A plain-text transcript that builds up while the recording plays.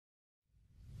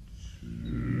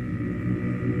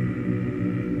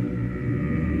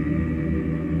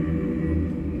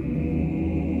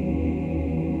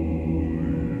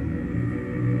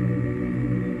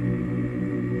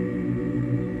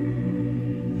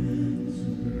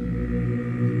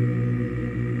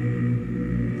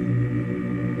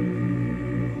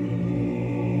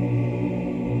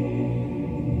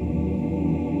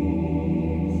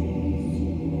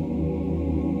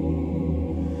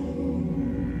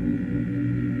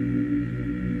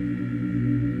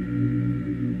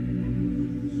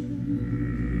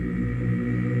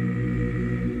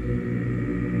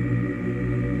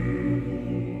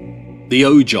The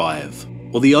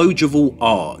ogive, or the ogival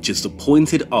arch, is the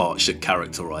pointed arch that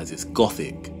characterises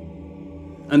Gothic.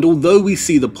 And although we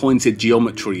see the pointed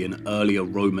geometry in earlier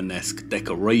Romanesque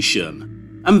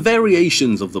decoration, and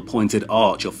variations of the pointed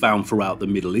arch are found throughout the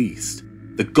Middle East,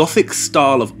 the Gothic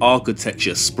style of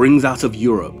architecture springs out of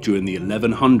Europe during the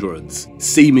 1100s,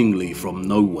 seemingly from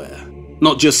nowhere.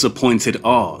 Not just the pointed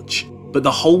arch, but the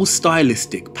whole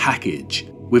stylistic package,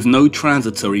 with no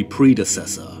transitory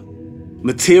predecessor.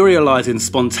 Materializing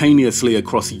spontaneously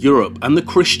across Europe and the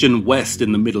Christian West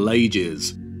in the Middle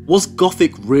Ages, was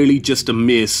Gothic really just a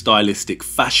mere stylistic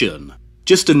fashion?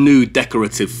 Just a new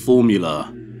decorative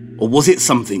formula? Or was it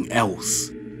something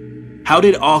else? How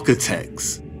did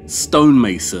architects,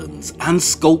 stonemasons, and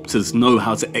sculptors know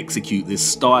how to execute this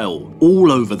style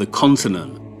all over the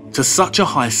continent to such a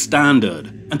high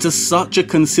standard and to such a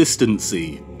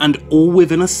consistency, and all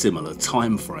within a similar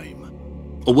time frame?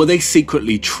 Or were they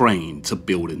secretly trained to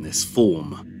build in this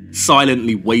form,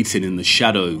 silently waiting in the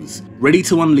shadows, ready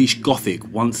to unleash Gothic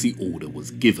once the order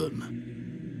was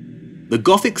given? The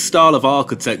Gothic style of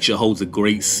architecture holds a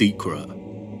great secret,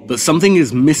 but something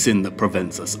is missing that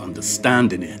prevents us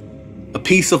understanding it. A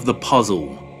piece of the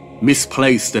puzzle,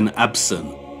 misplaced and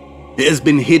absent. It has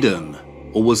been hidden,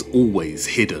 or was always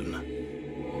hidden.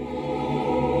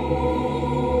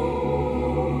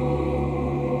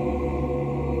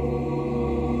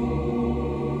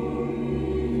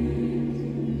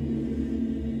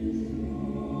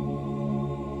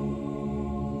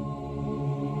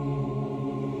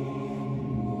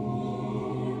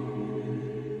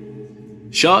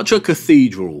 Chartres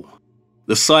Cathedral,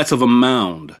 the site of a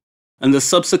mound, and the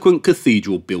subsequent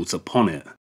cathedral built upon it.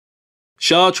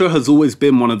 Chartres has always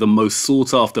been one of the most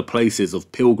sought-after places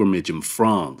of pilgrimage in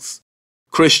France.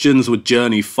 Christians would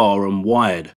journey far and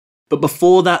wide, but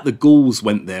before that the Gauls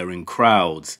went there in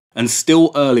crowds, and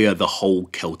still earlier the whole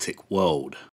Celtic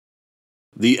world.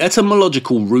 The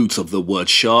etymological root of the word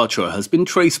Chartres has been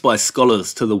traced by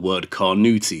scholars to the word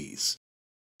Carnutes.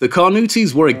 The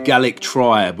Carnutes were a Gallic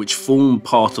tribe which formed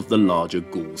part of the larger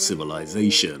Gaul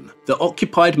civilization that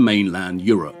occupied mainland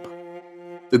Europe.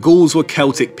 The Gauls were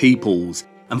Celtic peoples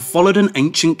and followed an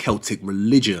ancient Celtic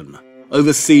religion,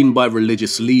 overseen by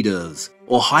religious leaders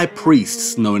or high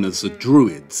priests known as the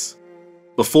Druids.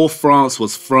 Before France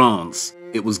was France,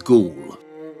 it was Gaul,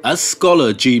 as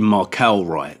scholar Jean Markel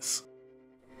writes.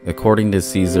 According to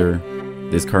Caesar,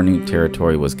 this Carnute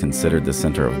territory was considered the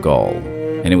center of Gaul,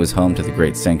 and it was home to the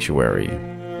great sanctuary,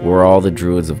 where all the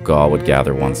Druids of Gaul would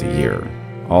gather once a year.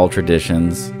 All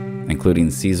traditions, including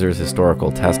Caesar's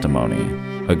historical testimony,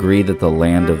 agree that the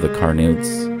land of the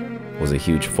Carnutes was a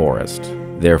huge forest.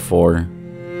 Therefore,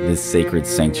 this sacred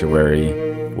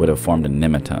sanctuary would have formed a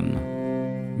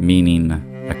nimiton, meaning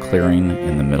a clearing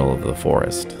in the middle of the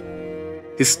forest.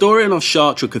 Historian of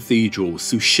Chartres Cathedral,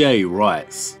 Suchet,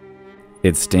 writes,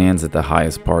 "It stands at the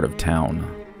highest part of town,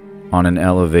 on an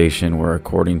elevation where,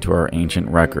 according to our ancient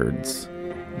records,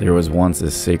 there was once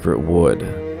a sacred wood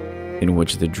in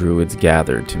which the Druids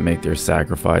gathered to make their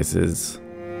sacrifices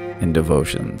and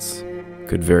devotions.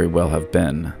 Could very well have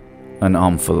been an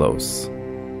omphalos,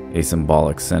 a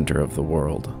symbolic center of the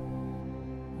world."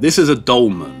 This is a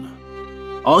dolmen.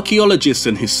 Archaeologists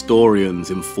and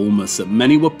historians inform us that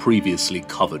many were previously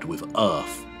covered with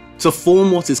earth, to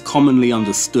form what is commonly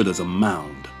understood as a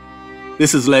mound.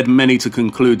 This has led many to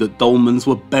conclude that dolmens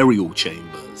were burial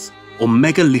chambers, or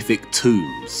megalithic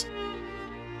tombs.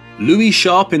 Louis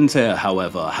Charpentier,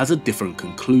 however, has a different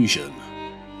conclusion.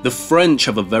 The French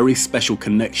have a very special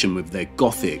connection with their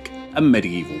Gothic and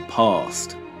medieval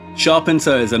past.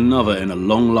 Charpentier is another in a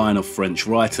long line of French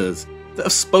writers that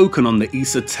have spoken on the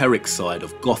esoteric side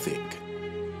of Gothic.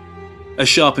 As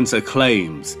Charpentier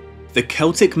claims, the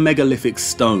Celtic megalithic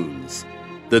stones,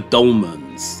 the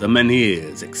dolmens, the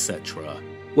menhirs, etc.,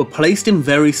 were placed in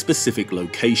very specific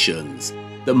locations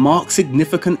that mark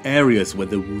significant areas where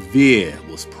the rouvir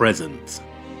was present.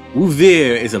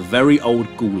 Rouvir is a very old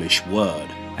Gaulish word,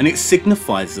 and it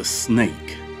signifies the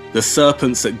snake, the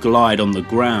serpents that glide on the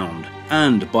ground,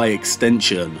 and by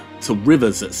extension, to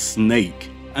rivers that snake,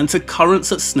 and to currents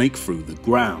that snake through the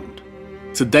ground.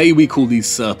 Today we call these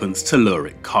serpents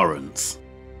telluric currents.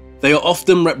 They are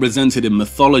often represented in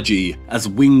mythology as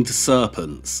winged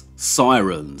serpents,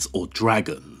 sirens, or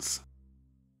dragons.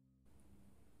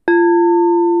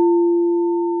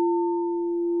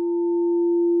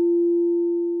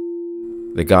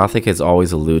 The Gothic has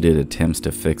always eluded attempts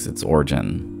to fix its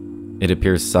origin. It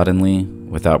appears suddenly,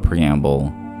 without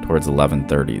preamble, towards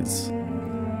 1130s.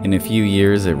 In a few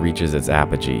years it reaches its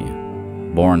apogee,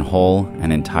 born whole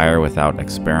and entire without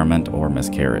experiment or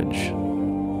miscarriage.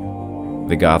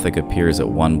 The Gothic appears at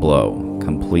one blow,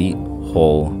 complete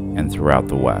Hull, and throughout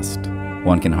the West.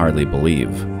 One can hardly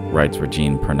believe, writes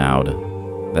Regine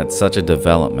Pernaud, that such a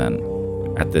development,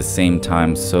 at the same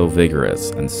time so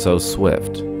vigorous and so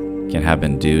swift, can have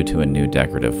been due to a new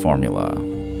decorative formula.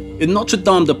 In Notre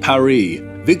Dame de Paris,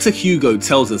 Victor Hugo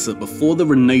tells us that before the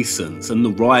Renaissance and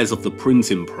the rise of the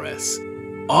printing press,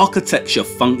 architecture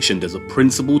functioned as a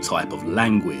principal type of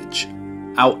language.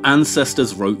 Our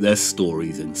ancestors wrote their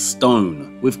stories in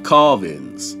stone, with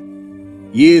carvings.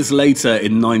 Years later,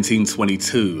 in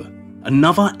 1922,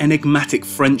 another enigmatic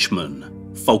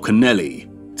Frenchman, Falconelli,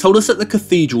 told us that the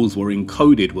cathedrals were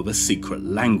encoded with a secret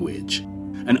language,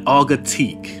 an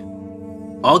argotique.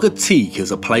 Argotique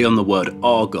is a play on the word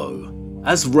argot,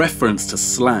 as reference to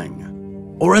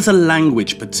slang, or as a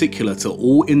language particular to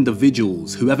all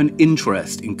individuals who have an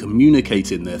interest in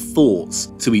communicating their thoughts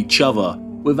to each other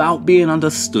without being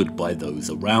understood by those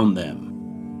around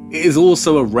them. It is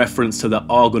also a reference to the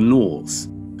Argonauts,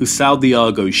 who sailed the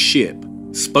Argo ship,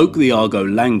 spoke the Argo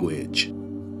language.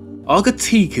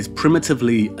 Argotique is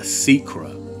primitively a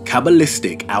secret,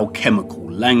 Kabbalistic alchemical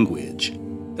language,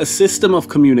 a system of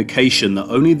communication that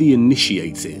only the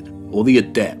initiated or the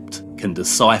adept can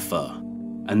decipher,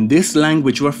 and this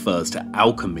language refers to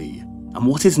alchemy and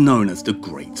what is known as the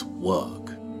Great Work.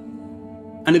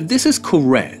 And if this is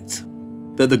correct,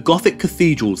 that the Gothic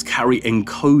cathedrals carry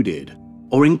encoded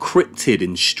or encrypted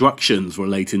instructions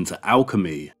relating to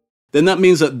alchemy, then that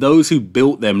means that those who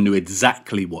built them knew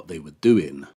exactly what they were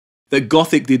doing. That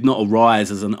Gothic did not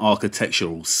arise as an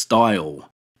architectural style,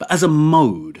 but as a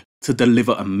mode to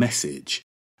deliver a message,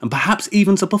 and perhaps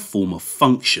even to perform a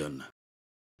function.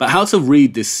 But how to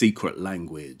read this secret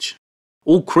language?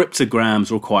 All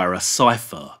cryptograms require a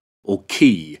cipher, or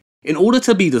key, in order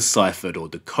to be deciphered or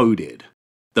decoded.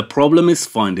 The problem is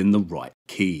finding the right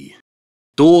key.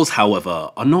 Doors,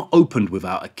 however, are not opened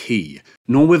without a key,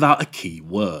 nor without a key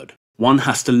word. One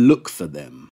has to look for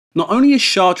them. Not only is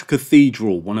Chartres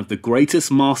Cathedral one of the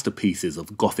greatest masterpieces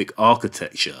of Gothic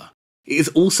architecture, it is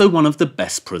also one of the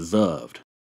best preserved.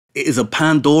 It is a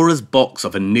Pandora's box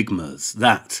of enigmas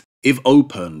that, if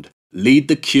opened, lead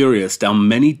the curious down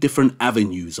many different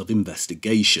avenues of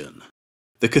investigation.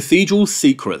 The cathedral's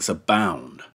secrets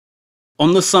abound.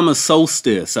 On the summer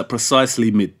solstice at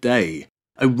precisely midday,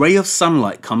 a ray of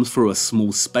sunlight comes through a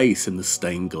small space in the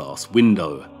stained glass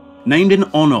window, named in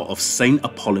honour of Saint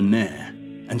Apollinaire,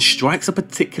 and strikes a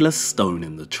particular stone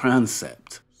in the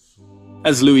transept.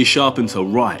 As Louis Charpentier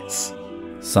writes,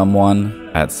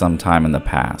 someone, at some time in the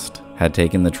past, had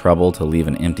taken the trouble to leave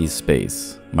an empty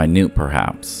space, minute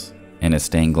perhaps, in a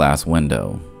stained glass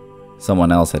window.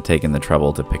 Someone else had taken the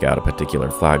trouble to pick out a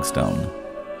particular flagstone,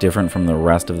 different from the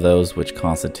rest of those which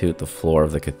constitute the floor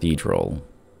of the cathedral.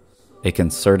 A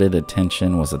concerted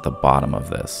attention was at the bottom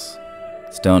of this.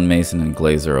 Stonemason and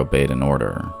glazier obeyed an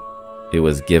order. It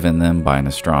was given them by an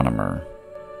astronomer.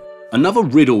 Another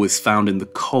riddle is found in the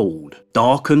cold,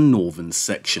 darkened northern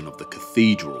section of the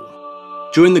cathedral.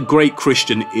 During the Great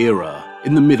Christian Era,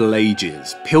 in the Middle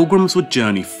Ages, pilgrims would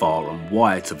journey far and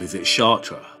wide to visit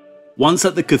Chartres. Once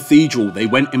at the cathedral, they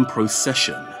went in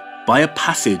procession by a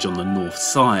passage on the north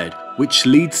side, which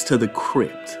leads to the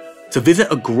crypt, to visit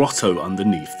a grotto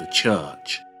underneath the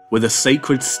church, where the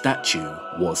sacred statue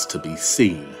was to be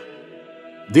seen.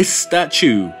 This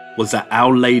statue was the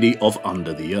Our Lady of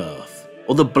Under the Earth,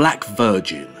 or the Black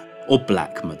Virgin, or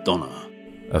Black Madonna.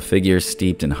 A figure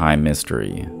steeped in high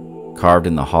mystery, carved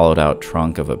in the hollowed-out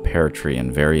trunk of a pear tree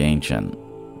and very ancient,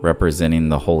 representing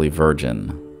the Holy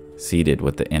Virgin, seated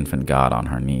with the infant God on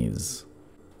her knees.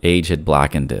 Age had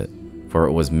blackened it, for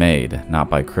it was made not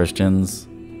by Christians,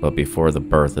 but before the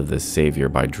birth of this Savior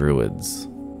by Druids,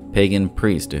 pagan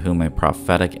priests to whom a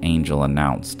prophetic angel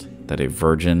announced that a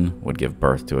virgin would give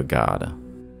birth to a god.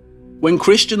 When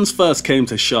Christians first came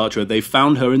to Chartres, they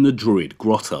found her in the Druid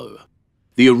grotto.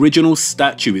 The original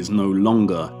statue is no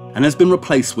longer and has been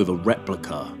replaced with a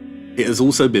replica. It has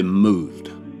also been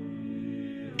moved.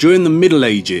 During the Middle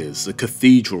Ages, the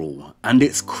cathedral and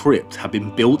its crypt have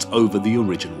been built over the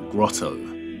original grotto.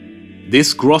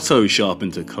 This grotto,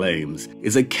 Charpentier claims,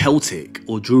 is a Celtic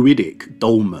or Druidic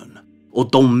dolmen, or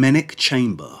dolmenic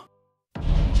chamber.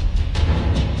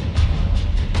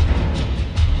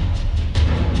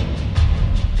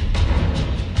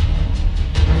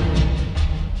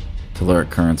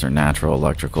 Telluric currents are natural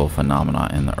electrical phenomena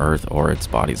in the Earth or its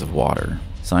bodies of water.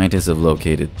 Scientists have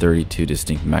located 32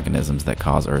 distinct mechanisms that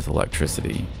cause Earth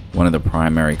electricity. One of the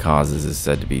primary causes is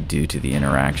said to be due to the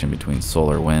interaction between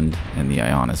solar wind and the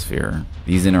ionosphere.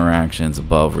 These interactions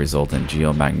above result in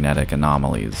geomagnetic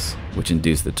anomalies, which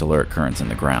induce the telluric currents in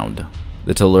the ground.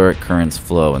 The telluric currents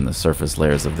flow in the surface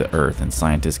layers of the Earth, and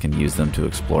scientists can use them to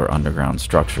explore underground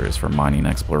structures for mining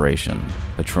exploration,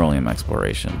 petroleum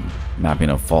exploration,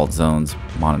 mapping of fault zones,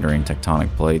 monitoring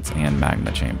tectonic plates, and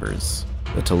magma chambers.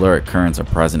 The telluric currents are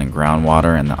present in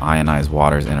groundwater, and the ionized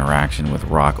water's interaction with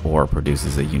rock ore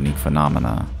produces a unique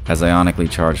phenomena. As ionically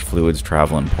charged fluids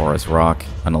travel in porous rock,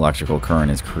 an electrical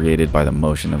current is created by the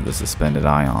motion of the suspended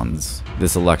ions.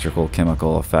 This electrical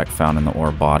chemical effect found in the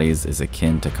ore bodies is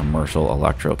akin to commercial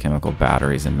electrochemical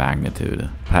batteries in magnitude.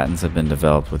 Patents have been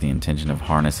developed with the intention of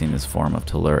harnessing this form of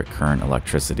telluric current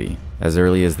electricity. As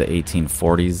early as the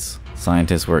 1840s,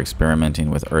 scientists were experimenting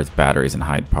with earth batteries in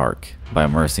Hyde Park by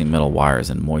immersing metal wires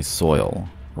in moist soil,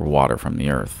 or water from the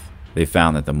earth. They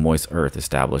found that the moist earth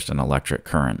established an electric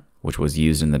current, which was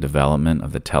used in the development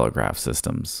of the telegraph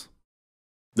systems.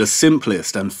 The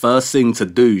simplest and first thing to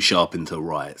do, Sharpinter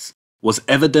writes, was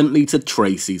evidently to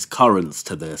trace these currents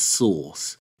to their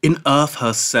source, in Earth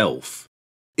herself,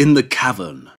 in the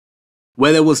cavern.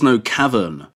 Where there was no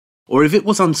cavern, or if it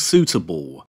was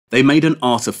unsuitable, they made an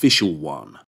artificial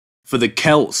one. For the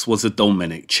Celts was a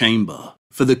dolmenic chamber,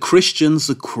 for the Christians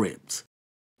a crypt.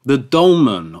 The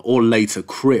dolmen, or later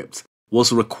crypt,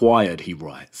 was required, he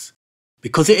writes,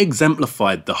 because it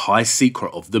exemplified the high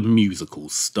secret of the musical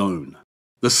stone.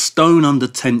 The stone under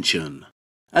tension.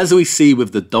 As we see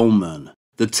with the dolmen,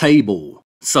 the table,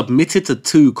 submitted to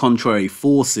two contrary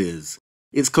forces,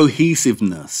 its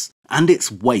cohesiveness and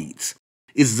its weight,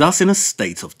 is thus in a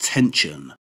state of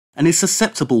tension, and is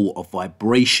susceptible of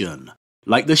vibration,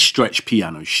 like the stretched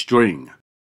piano string.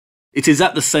 It is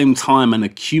at the same time an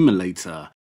accumulator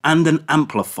and an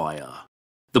amplifier.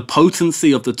 The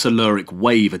potency of the telluric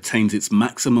wave attains its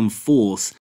maximum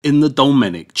force in the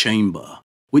dolmenic chamber,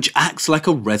 which acts like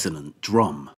a resonant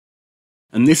drum.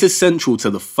 And this is central to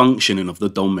the functioning of the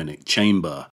dolmenic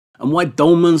chamber, and why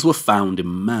dolmens were found in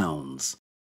mounds.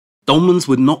 Dolmens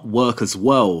would not work as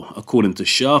well, according to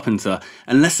Sharpinter,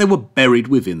 unless they were buried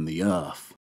within the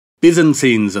earth.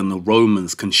 Byzantines and the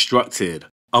Romans constructed,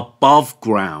 above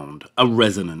ground, a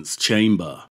resonance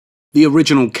chamber, the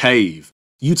original cave,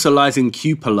 utilizing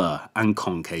cupola and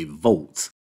concave vault.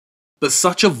 But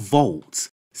such a vault,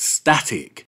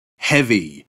 static,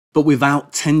 heavy, but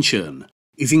without tension,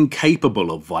 is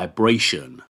incapable of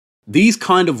vibration. These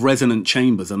kind of resonant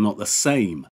chambers are not the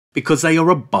same, because they are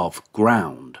above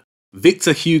ground.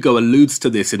 Victor Hugo alludes to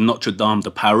this in Notre Dame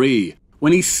de Paris,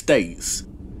 when he states,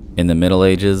 In the Middle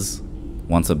Ages,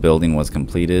 once a building was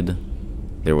completed,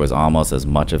 there was almost as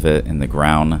much of it in the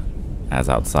ground as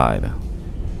outside.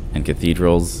 In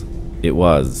cathedrals, it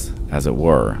was, as it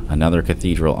were, another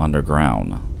cathedral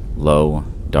underground, low,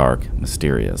 dark,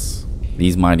 mysterious.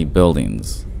 These mighty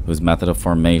buildings, whose method of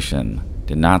formation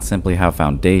did not simply have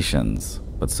foundations,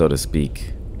 but so to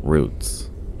speak, roots.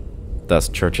 Thus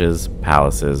churches,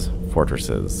 palaces,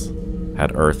 fortresses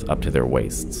had earth up to their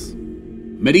waists.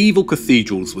 Medieval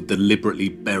cathedrals were deliberately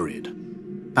buried,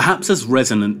 perhaps as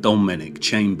resonant dolmenic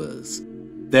chambers,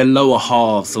 their lower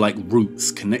halves like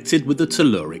roots connected with the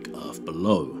telluric earth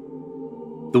below.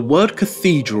 The word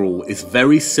cathedral is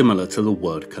very similar to the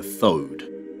word cathode.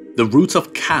 The root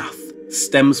of kath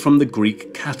stems from the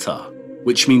Greek kata,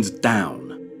 which means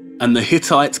down, and the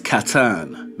Hittite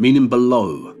katan, meaning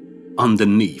below,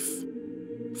 underneath.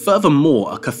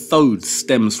 Furthermore, a cathode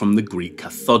stems from the Greek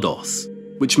kathodos,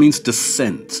 which means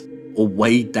descent or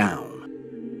way down.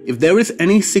 If there is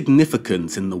any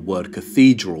significance in the word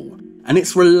cathedral and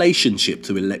its relationship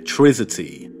to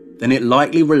electricity, then it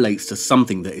likely relates to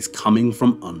something that is coming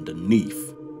from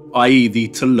underneath, i.e. the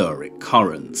telluric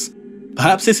currents.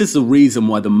 Perhaps this is the reason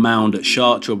why the mound at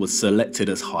Chartres was selected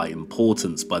as high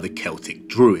importance by the Celtic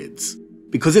Druids,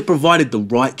 because it provided the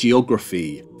right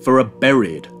geography for a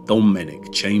buried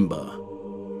dolmenic chamber.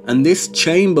 And this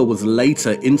chamber was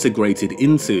later integrated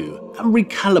into and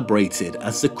recalibrated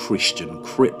as the Christian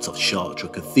crypt of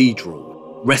Chartres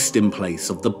Cathedral, resting place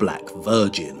of the Black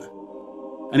Virgin.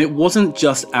 And it wasn't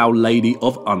just Our Lady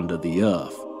of Under the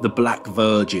Earth, the Black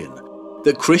Virgin,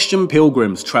 that Christian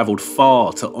pilgrims travelled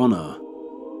far to honour.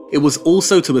 It was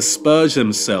also to asperge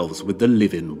themselves with the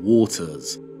living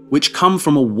waters, which come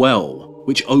from a well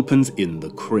which opens in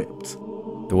the crypt.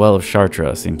 The well of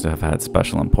Chartres seems to have had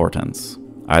special importance,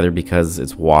 either because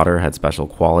its water had special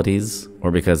qualities,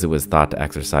 or because it was thought to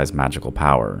exercise magical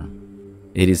power.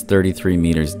 It is 33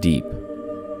 meters deep,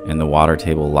 and the water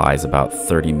table lies about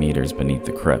 30 meters beneath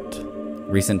the crypt.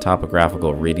 Recent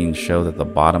topographical readings show that the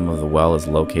bottom of the well is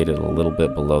located a little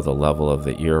bit below the level of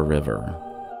the Eure River.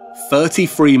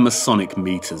 33 Masonic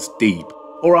meters deep,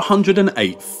 or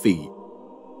 108 feet.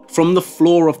 From the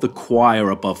floor of the choir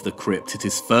above the crypt, it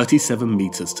is 37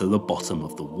 meters to the bottom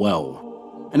of the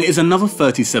well. and it is another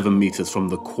 37 metres from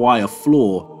the choir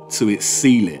floor to its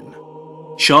ceiling.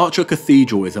 Chartres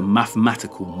Cathedral is a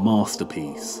mathematical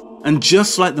masterpiece, and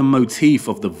just like the motif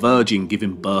of the Virgin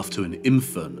giving birth to an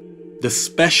infant, the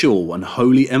special and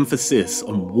holy emphasis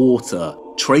on water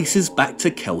traces back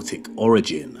to Celtic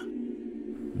origin.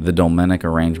 The dolmenic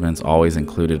arrangements always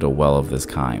included a well of this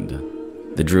kind.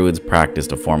 The Druids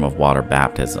practiced a form of water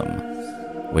baptism,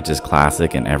 which is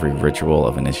classic in every ritual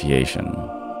of initiation.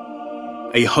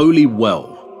 A holy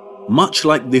well, much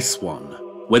like this one,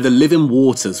 where the living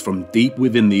waters from deep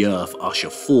within the earth usher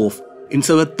forth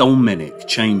into a dolmenic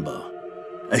chamber.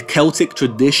 A Celtic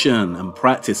tradition and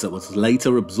practice that was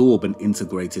later absorbed and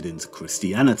integrated into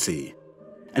Christianity.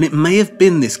 And it may have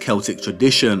been this Celtic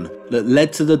tradition that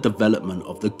led to the development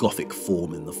of the Gothic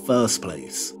form in the first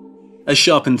place. As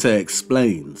Charpentier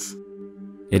explains,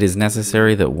 it is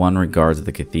necessary that one regards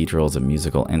the cathedral as a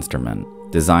musical instrument,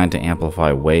 designed to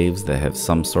amplify waves that have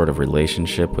some sort of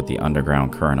relationship with the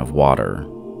underground current of water.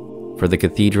 For the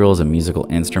cathedral is a musical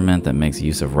instrument that makes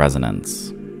use of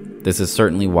resonance. This is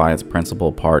certainly why its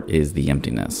principal part is the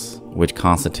emptiness, which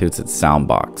constitutes its sound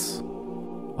box.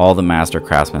 All the master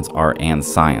craftsmen's art and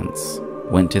science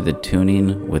went to the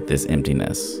tuning with this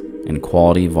emptiness, in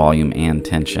quality, volume, and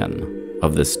tension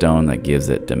of the stone that gives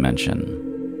it dimension.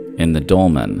 In the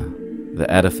dolmen, the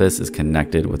edifice is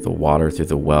connected with the water through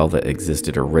the well that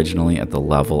existed originally at the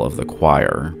level of the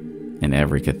choir in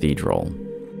every cathedral.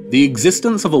 The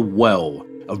existence of a well,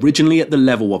 originally at the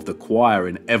level of the choir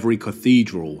in every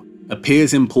cathedral,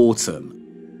 appears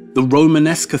important. The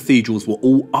Romanesque cathedrals were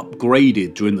all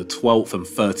upgraded during the 12th and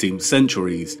 13th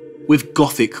centuries with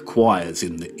Gothic choirs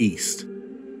in the east.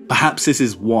 Perhaps this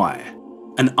is why,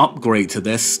 an upgrade to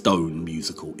their stone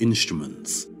musical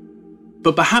instruments.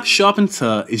 But perhaps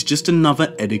Charpentier is just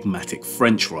another enigmatic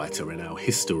French writer in our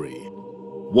history.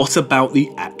 What about the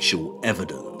actual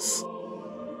evidence?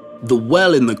 The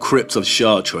well in the crypt of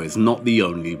Chartres is not the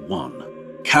only one.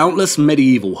 Countless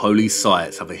medieval holy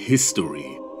sites have a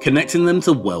history connecting them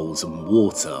to wells and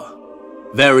water.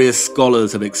 Various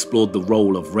scholars have explored the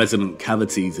role of resonant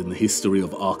cavities in the history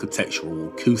of architectural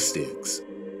acoustics.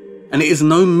 And it is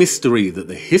no mystery that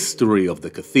the history of the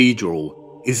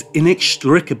cathedral is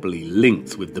inextricably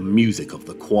linked with the music of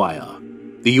the choir,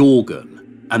 the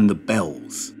organ, and the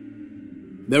bells.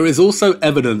 There is also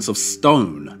evidence of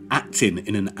stone acting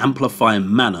in an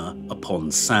amplifying manner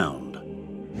upon sound.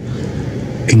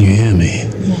 Can you hear me?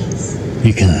 Yes.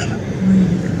 You can?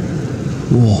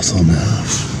 What on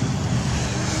earth?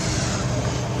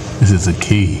 This is a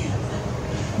key.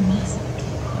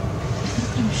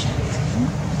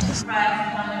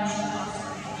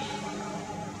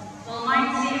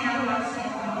 Almighty and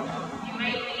everlasting God, you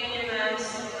make the universe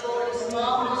with all its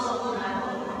marvellous order,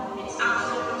 its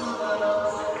absolute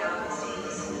worlds and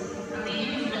galaxies, and the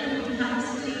infinite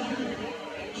complexity of living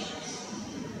creatures.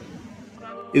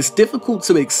 It's difficult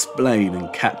to explain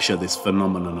and capture this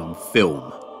phenomenon on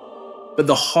film, but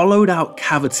the hollowed out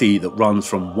cavity that runs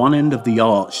from one end of the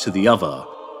arch to the other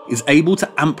is able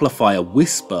to amplify a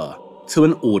whisper to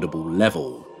an audible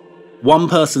level. One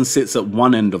person sits at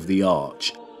one end of the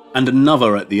arch and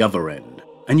another at the other end,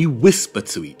 and you whisper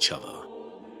to each other.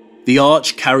 The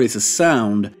arch carries a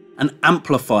sound and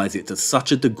amplifies it to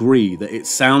such a degree that it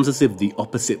sounds as if the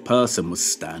opposite person was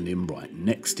standing right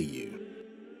next to you.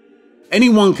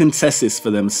 Anyone can test this for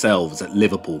themselves at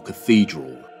Liverpool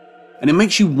Cathedral, and it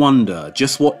makes you wonder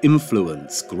just what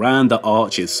influence grander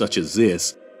arches such as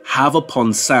this have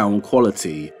upon sound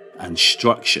quality and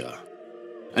structure.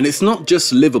 And it's not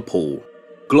just Liverpool.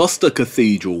 Gloucester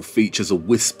Cathedral features a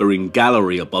whispering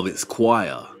gallery above its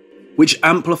choir, which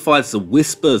amplifies the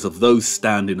whispers of those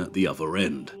standing at the other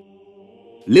end.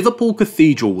 Liverpool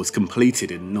Cathedral was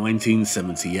completed in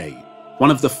 1978, one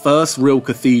of the first real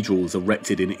cathedrals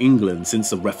erected in England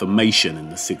since the Reformation in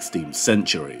the 16th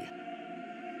century.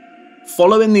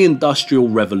 Following the Industrial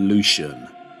Revolution,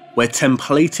 where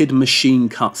templated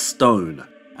machine-cut stone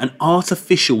and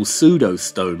artificial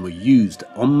pseudo-stone were used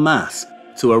en masse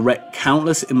to erect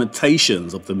countless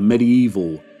imitations of the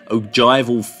medieval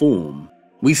ogival form,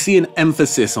 we see an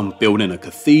emphasis on building a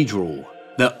cathedral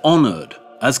that honoured,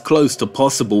 as close to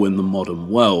possible in the modern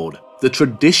world, the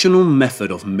traditional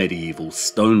method of medieval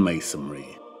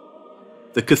stonemasonry.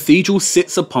 The cathedral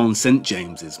sits upon St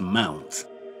James's Mount,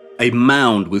 a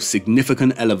mound with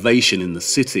significant elevation in the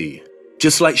city.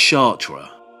 Just like Chartres,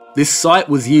 this site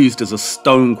was used as a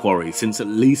stone quarry since at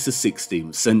least the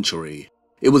 16th century.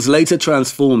 It was later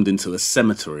transformed into a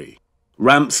cemetery.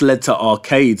 Ramps led to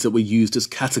arcades that were used as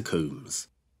catacombs.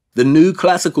 The new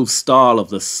classical style of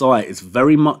the site is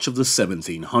very much of the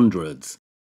 1700s.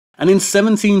 And in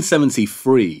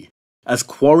 1773, As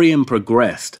quarrying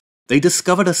progressed, they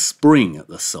discovered a spring at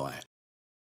the site.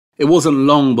 It wasn't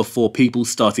long before people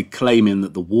started claiming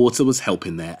that the water was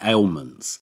helping their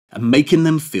ailments and making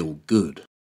them feel good.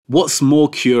 What's more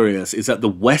curious is that the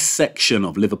west section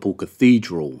of Liverpool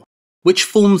Cathedral, which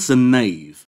forms the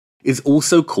nave, is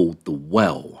also called the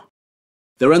Well.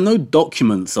 There are no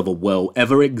documents of a well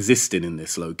ever existing in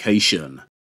this location,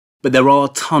 but there are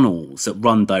tunnels that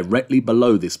run directly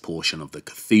below this portion of the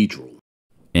cathedral.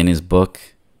 In his book,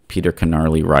 Peter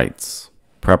Canarley writes,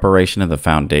 "Preparation of the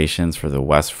foundations for the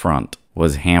west front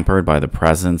was hampered by the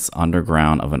presence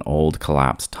underground of an old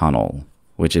collapsed tunnel,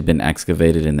 which had been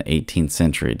excavated in the 18th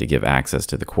century to give access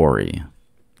to the quarry.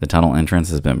 The tunnel entrance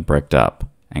has been bricked up,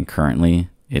 and currently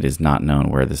it is not known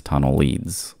where this tunnel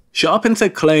leads." Charpentier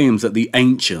claims that the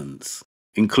ancients,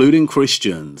 including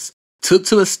Christians, took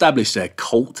to establish their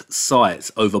cult sites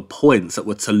over points that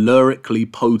were tellurically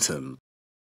potent.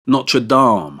 Notre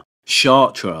Dame,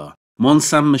 Chartres, Mont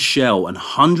Saint-Michel, and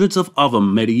hundreds of other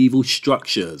medieval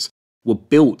structures were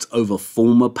built over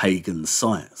former pagan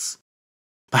sites.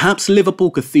 Perhaps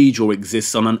Liverpool Cathedral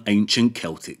exists on an ancient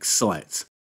Celtic site.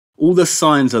 All the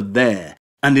signs are there,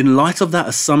 and in light of that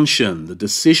assumption, the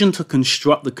decision to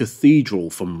construct the cathedral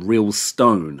from real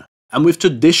stone and with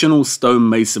traditional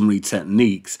stonemasonry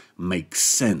techniques makes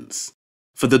sense,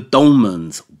 for the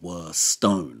dolmens were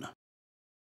stone.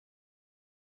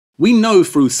 We know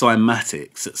through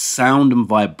cymatics that sound and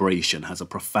vibration has a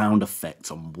profound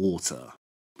effect on water,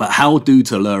 but how do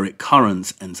telluric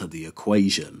currents enter the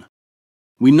equation?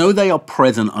 We know they are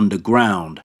present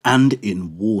underground and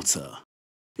in water.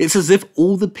 It's as if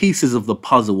all the pieces of the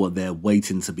puzzle are there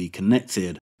waiting to be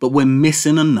connected, but we're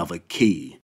missing another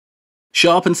key.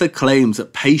 Charpentier claims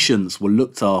that patients were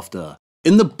looked after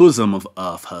in the bosom of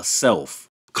Earth herself,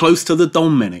 close to the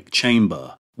dolmenic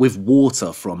chamber, with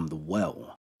water from the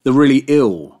well. The really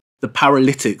ill, the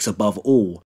paralytics above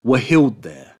all, were healed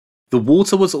there. The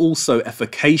water was also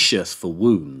efficacious for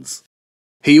wounds.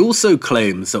 He also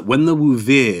claims that when the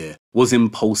Wouvir was in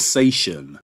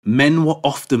pulsation, men were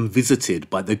often visited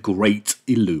by the Great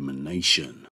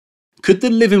Illumination. Could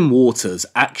the living waters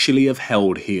actually have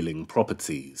held healing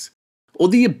properties, or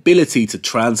the ability to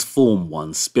transform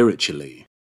one spiritually?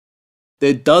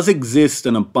 There does exist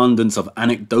an abundance of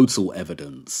anecdotal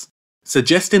evidence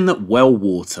suggesting that well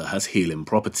water has healing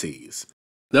properties.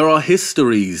 There are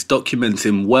histories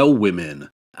documenting well women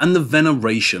and the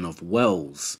veneration of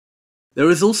wells. There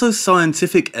is also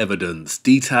scientific evidence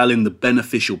detailing the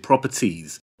beneficial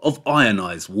properties of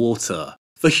ionized water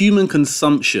for human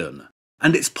consumption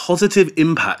and its positive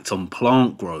impact on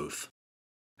plant growth.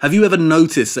 Have you ever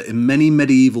noticed that in many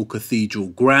medieval cathedral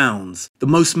grounds, the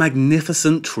most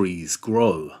magnificent trees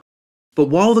grow? But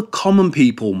while the common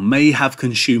people may have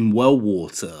consumed well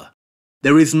water,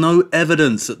 there is no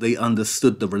evidence that they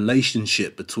understood the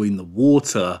relationship between the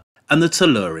water and the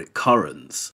telluric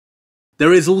currents.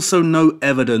 There is also no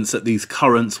evidence that these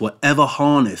currents were ever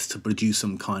harnessed to produce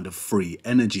some kind of free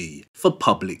energy for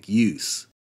public use.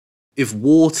 If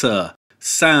water,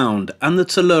 sound, and the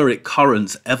telluric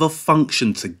currents ever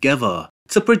functioned together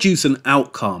to produce an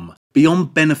outcome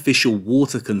beyond beneficial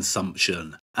water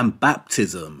consumption and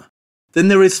baptism, then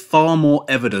there is far more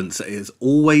evidence that it has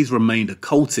always remained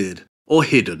occulted or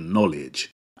hidden knowledge,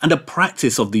 and a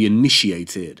practice of the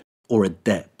initiated or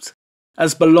adept,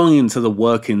 as belonging to the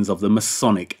workings of the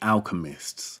Masonic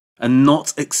alchemists, and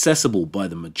not accessible by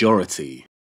the majority.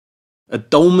 A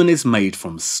dolmen is made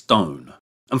from stone,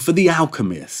 and for the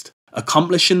alchemist,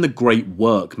 accomplishing the great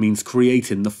work means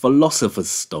creating the philosopher's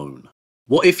stone.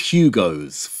 What if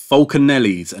Hugo's,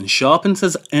 Falconelli's, and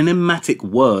Charpentier's enigmatic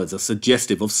words are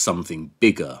suggestive of something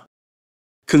bigger?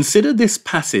 Consider this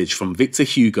passage from Victor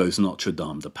Hugo's Notre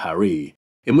Dame de Paris,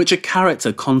 in which a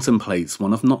character contemplates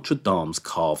one of Notre Dame's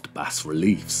carved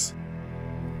bas-reliefs.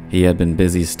 He had been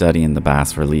busy studying the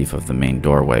bas-relief of the main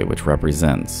doorway, which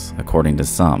represents, according to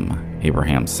some,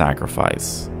 Abraham's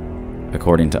sacrifice.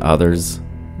 According to others,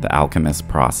 the alchemist's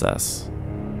process,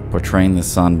 portraying the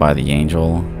sun by the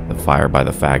angel, the fire by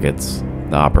the faggots,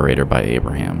 the operator by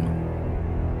Abraham.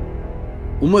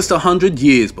 Almost 100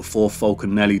 years before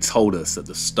Falconelli told us that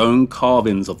the stone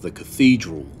carvings of the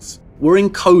cathedrals were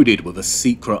encoded with a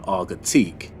secret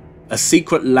argotique, a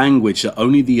secret language that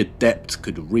only the adept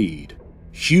could read,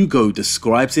 Hugo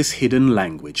describes this hidden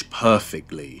language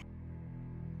perfectly.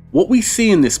 What we see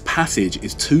in this passage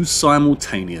is two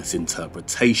simultaneous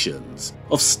interpretations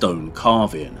of stone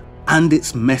carving and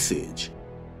its message.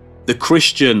 The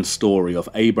Christian story of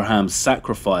Abraham's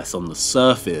sacrifice on the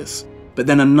surface, but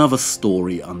then another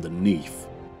story underneath,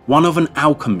 one of an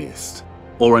alchemist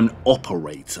or an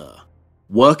operator,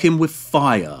 working with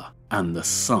fire and the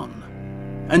sun.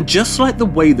 And just like the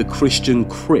way the Christian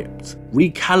crypt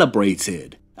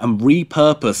recalibrated and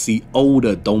repurposed the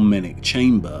older Dolmenic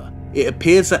chamber, it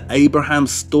appears that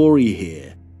Abraham's story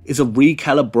here is a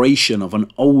recalibration of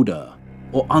an older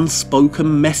or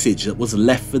unspoken message that was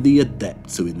left for the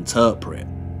adept to interpret.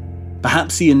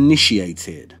 Perhaps he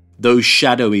initiated those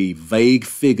shadowy, vague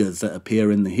figures that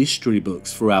appear in the history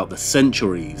books throughout the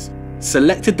centuries,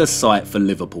 selected the site for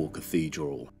Liverpool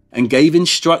Cathedral, and gave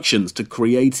instructions to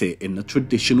create it in the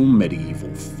traditional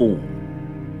medieval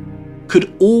form.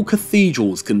 Could all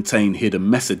cathedrals contain hidden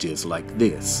messages like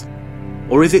this?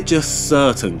 Or is it just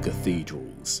certain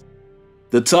cathedrals?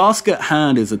 The task at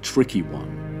hand is a tricky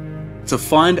one. To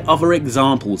find other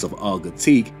examples of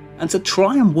Argotique and to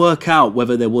try and work out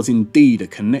whether there was indeed a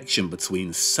connection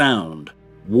between sound,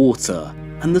 water,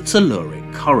 and the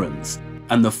telluric currents.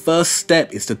 And the first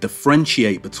step is to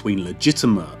differentiate between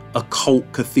legitimate, occult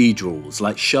cathedrals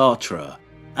like Chartres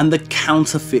and the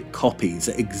counterfeit copies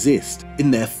that exist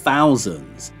in their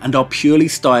thousands and are purely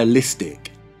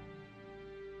stylistic.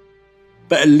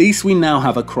 But at least we now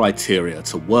have a criteria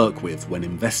to work with when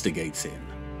investigating.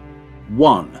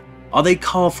 1. Are they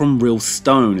carved from real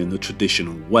stone in the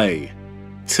traditional way?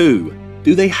 2.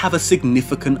 Do they have a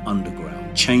significant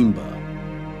underground chamber?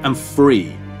 And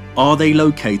 3. Are they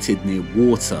located near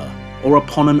water or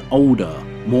upon an older,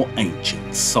 more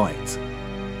ancient site?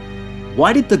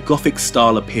 Why did the Gothic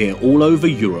style appear all over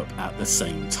Europe at the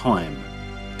same time?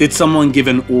 Did someone give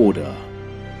an order?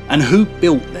 And who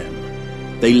built them?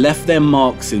 They left their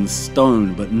marks in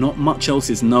stone, but not much else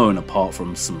is known apart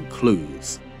from some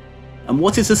clues. And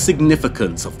what is the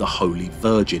significance of the Holy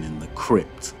Virgin in the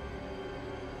crypt?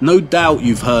 No doubt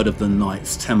you've heard of the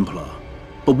Knights Templar,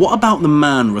 but what about the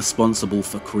man responsible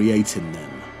for creating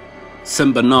them?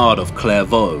 Saint Bernard of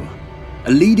Clairvaux,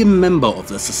 a leading member of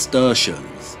the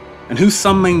Cistercians, and who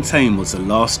some maintain was the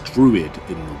last druid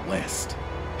in the West.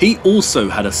 He also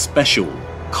had a special,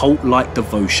 cult-like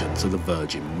devotion to the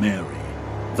Virgin Mary,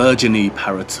 Virgini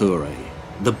Parature,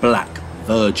 the Black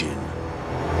Virgin.